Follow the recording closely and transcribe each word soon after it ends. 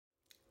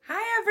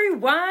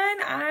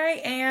everyone,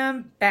 I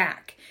am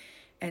back.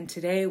 And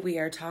today we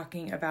are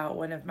talking about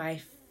one of my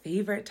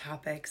favorite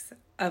topics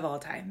of all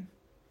time,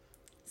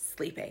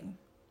 sleeping.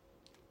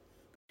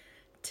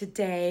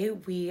 Today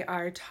we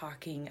are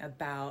talking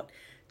about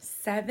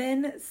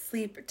 7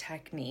 sleep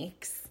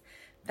techniques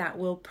that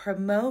will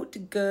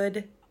promote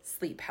good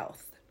sleep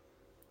health.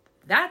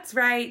 That's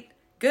right,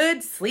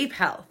 good sleep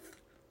health.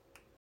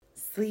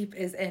 Sleep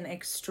is an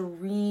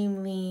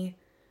extremely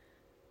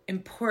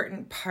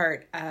important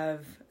part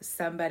of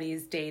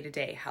somebody's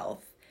day-to-day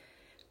health.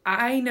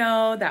 I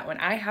know that when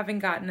I haven't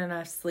gotten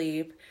enough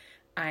sleep,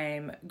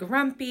 I'm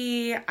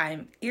grumpy,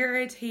 I'm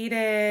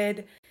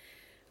irritated,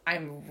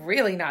 I'm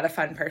really not a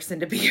fun person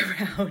to be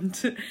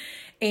around.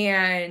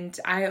 And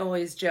I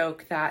always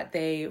joke that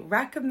they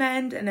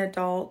recommend an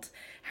adult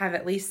have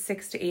at least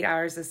 6 to 8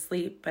 hours of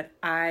sleep, but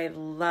I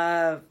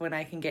love when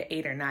I can get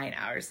 8 or 9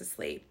 hours of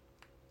sleep.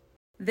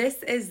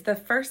 This is the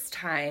first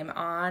time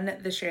on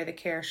the Share the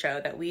Care show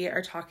that we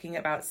are talking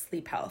about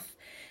sleep health.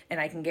 And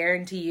I can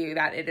guarantee you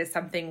that it is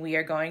something we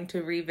are going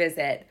to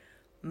revisit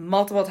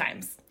multiple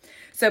times.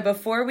 So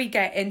before we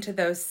get into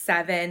those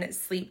 7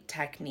 sleep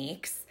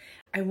techniques,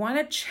 I want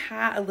to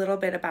chat a little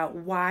bit about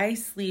why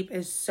sleep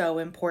is so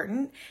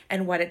important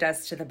and what it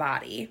does to the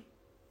body.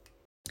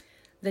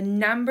 The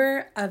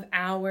number of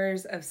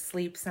hours of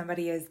sleep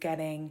somebody is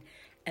getting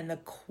and the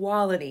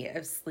quality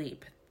of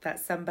sleep that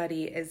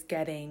somebody is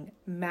getting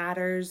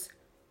matters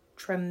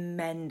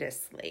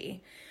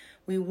tremendously.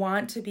 We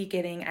want to be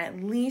getting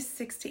at least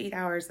 6 to 8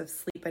 hours of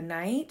sleep a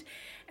night,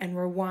 and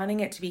we're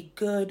wanting it to be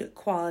good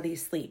quality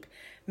sleep,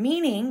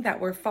 meaning that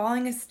we're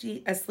falling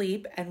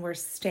asleep and we're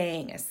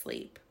staying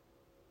asleep.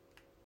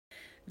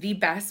 The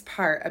best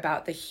part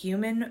about the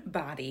human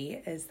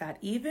body is that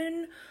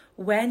even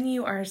when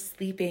you are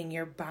sleeping,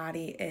 your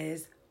body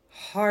is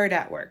hard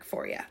at work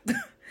for you.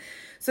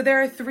 So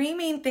there are 3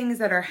 main things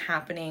that are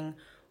happening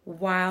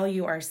while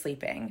you are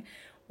sleeping.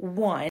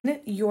 1,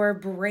 your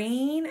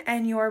brain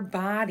and your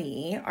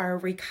body are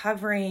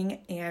recovering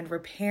and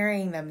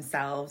repairing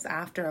themselves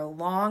after a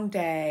long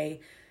day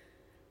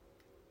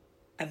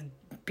of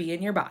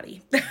being your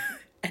body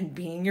and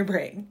being your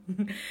brain.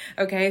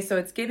 Okay, so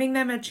it's giving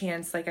them a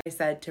chance, like I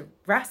said, to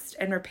rest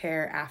and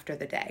repair after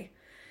the day.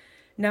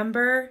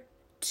 Number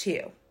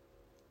 2,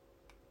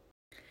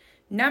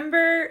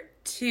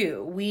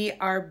 we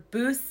are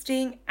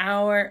boosting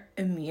our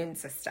immune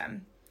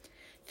system.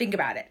 Think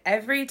about it.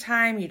 Every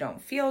time you don't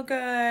feel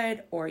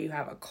good or you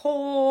have a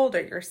cold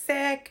or you're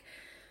sick,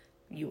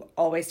 you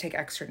always take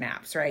extra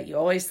naps, right? You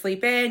always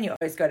sleep in, you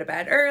always go to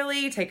bed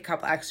early, take a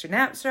couple extra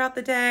naps throughout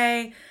the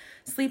day.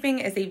 Sleeping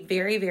is a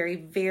very, very,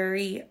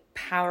 very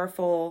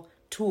powerful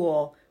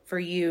tool for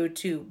you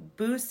to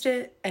boost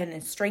it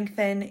and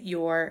strengthen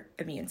your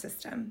immune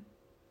system.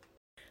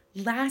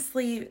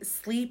 Lastly,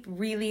 sleep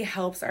really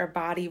helps our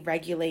body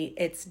regulate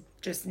its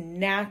just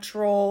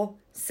natural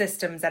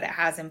systems that it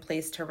has in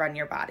place to run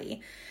your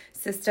body.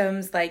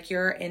 Systems like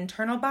your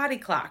internal body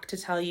clock to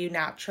tell you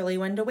naturally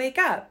when to wake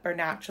up or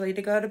naturally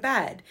to go to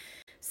bed.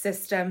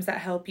 Systems that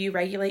help you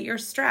regulate your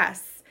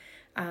stress.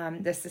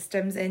 The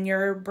systems in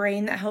your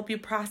brain that help you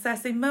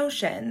process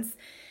emotions.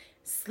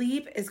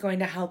 Sleep is going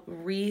to help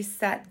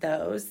reset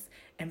those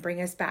and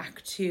bring us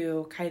back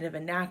to kind of a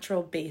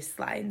natural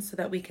baseline so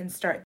that we can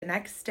start the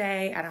next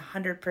day at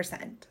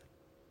 100%.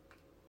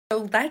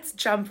 So let's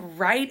jump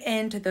right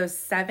into those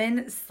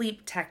 7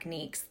 sleep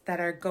techniques that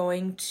are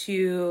going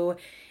to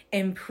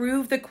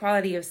improve the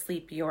quality of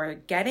sleep you're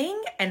getting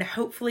and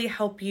hopefully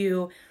help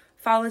you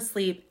fall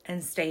asleep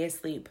and stay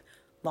asleep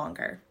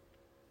longer.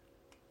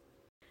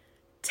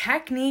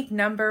 Technique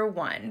number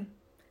 1,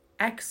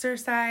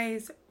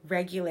 exercise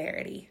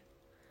regularity.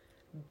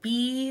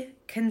 Be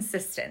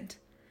consistent.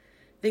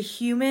 The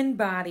human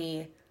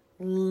body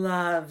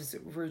loves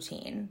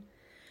routine.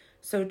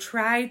 So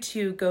try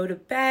to go to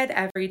bed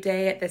every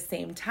day at the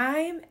same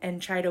time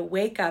and try to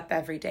wake up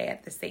every day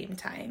at the same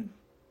time.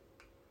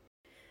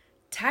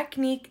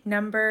 Technique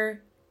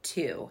number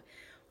 2,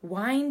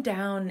 wind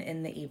down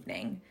in the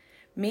evening.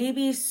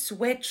 Maybe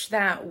switch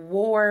that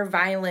war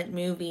violent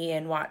movie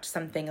and watch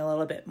something a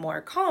little bit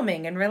more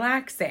calming and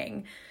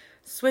relaxing.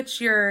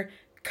 Switch your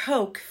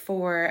Coke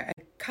for a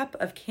cup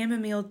of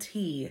chamomile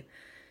tea.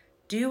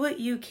 Do what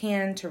you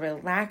can to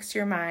relax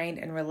your mind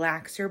and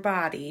relax your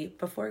body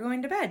before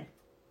going to bed.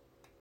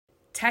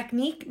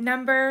 Technique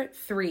number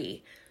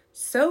 3,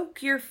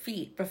 soak your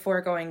feet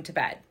before going to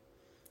bed.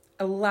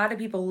 A lot of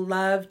people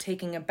love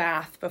taking a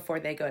bath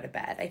before they go to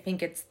bed. I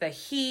think it's the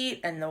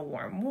heat and the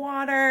warm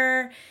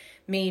water,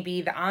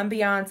 maybe the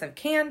ambiance of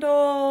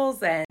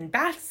candles and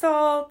bath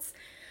salts.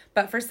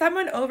 But for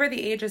someone over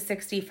the age of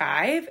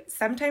 65,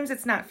 sometimes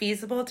it's not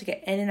feasible to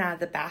get in and out of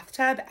the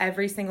bathtub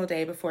every single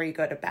day before you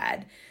go to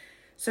bed.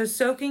 So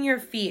soaking your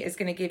feet is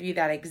going to give you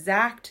that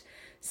exact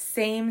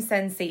same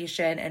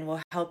sensation and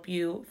will help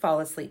you fall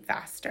asleep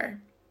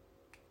faster.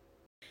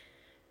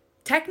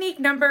 Technique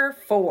number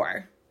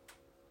 4,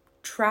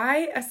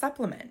 try a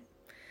supplement.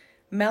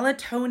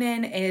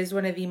 Melatonin is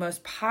one of the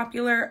most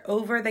popular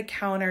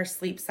over-the-counter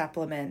sleep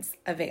supplements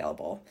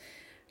available.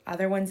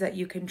 Other ones that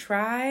you can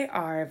try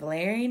are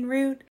valerian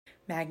root,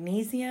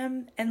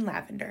 magnesium, and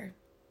lavender.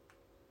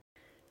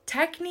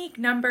 Technique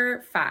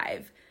number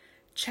 5,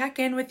 check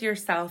in with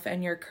yourself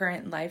and your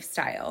current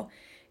lifestyle.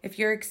 If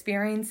you're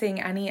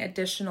experiencing any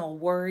additional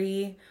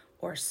worry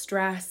or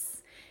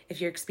stress, if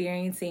you're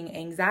experiencing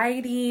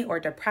anxiety or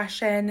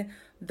depression,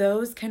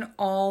 those can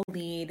all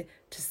lead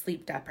to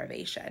sleep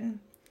deprivation.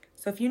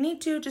 So if you need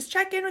to, just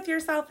check in with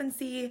yourself and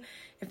see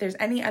if there's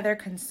any other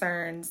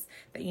concerns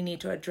that you need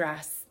to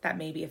address that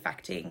may be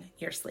affecting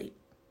your sleep.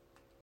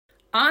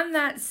 On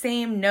that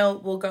same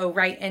note, we'll go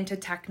right into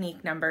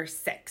technique number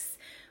 6,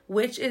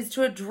 which is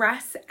to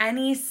address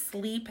any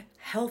sleep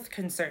health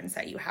concerns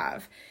that you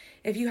have.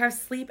 If you have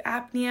sleep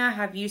apnea,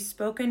 have you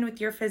spoken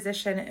with your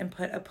physician and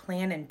put a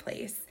plan in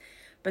place?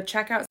 But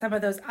check out some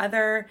of those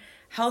other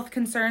health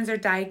concerns or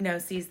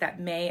diagnoses that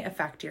may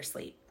affect your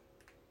sleep.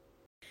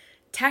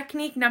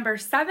 Technique number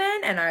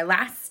 7, and our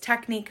last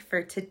technique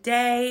for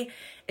today,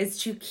 is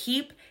to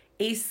keep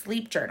a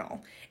sleep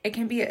journal. It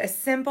can be a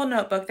simple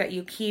notebook that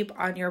you keep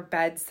on your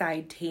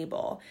bedside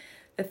table.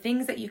 The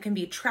things that you can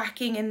be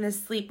tracking in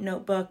this sleep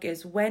notebook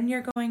is when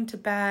you're going to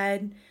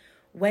bed,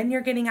 when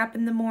you're getting up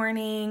in the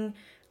morning,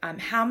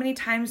 how many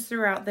times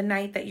throughout the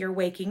night that you're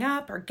waking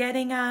up or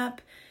getting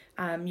up.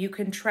 You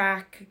can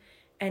track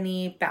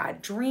any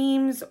bad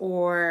dreams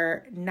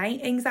or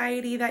night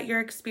anxiety that you're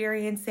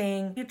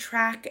experiencing. You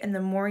track, and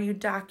the more you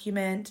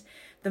document,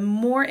 the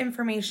more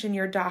information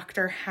your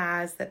doctor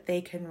has that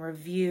they can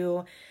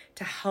review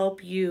to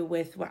help you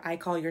with what I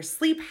call your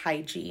sleep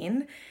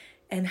hygiene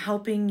and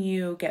helping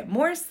you get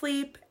more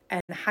sleep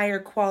and higher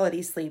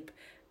quality sleep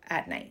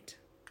at night.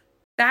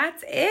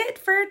 That's it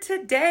for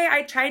today.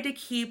 I tried to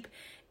keep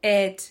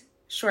it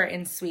short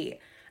and sweet.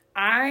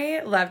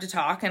 I love to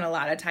talk, and a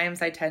lot of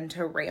times I tend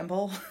to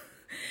ramble.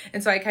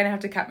 And so I kind of have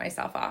to cut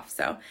myself off.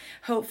 So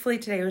hopefully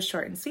today was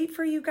short and sweet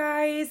for you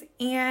guys,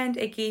 and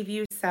it gave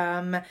you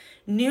some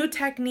new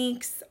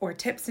techniques or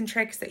tips and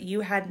tricks that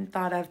you hadn't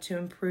thought of to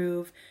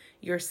improve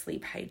your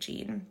sleep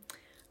hygiene.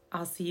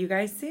 I'll see you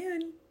guys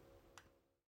soon.